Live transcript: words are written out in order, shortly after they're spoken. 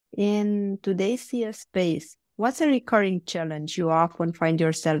In today's CS space, what's a recurring challenge you often find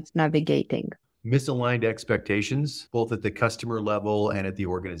yourself navigating? Misaligned expectations, both at the customer level and at the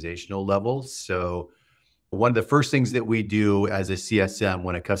organizational level. So one of the first things that we do as a CSM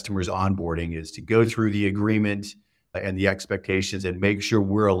when a customer is onboarding is to go through the agreement and the expectations and make sure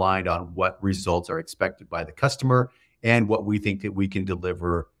we're aligned on what results are expected by the customer and what we think that we can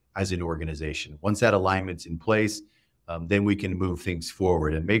deliver as an organization. Once that alignment's in place, then we can move things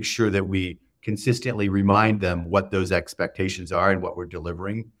forward and make sure that we consistently remind them what those expectations are and what we're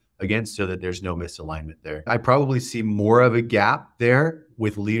delivering against so that there's no misalignment there. I probably see more of a gap there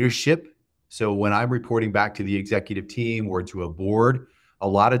with leadership. So when I'm reporting back to the executive team or to a board, a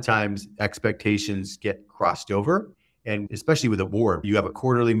lot of times expectations get crossed over. And especially with a board, you have a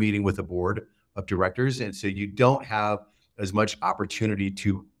quarterly meeting with a board of directors. And so you don't have as much opportunity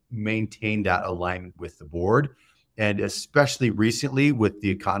to maintain that alignment with the board. And especially recently with the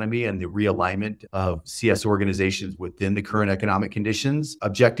economy and the realignment of CS organizations within the current economic conditions,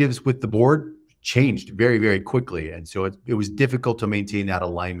 objectives with the board changed very, very quickly. And so it was difficult to maintain that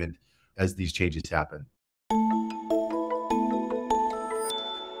alignment as these changes happen.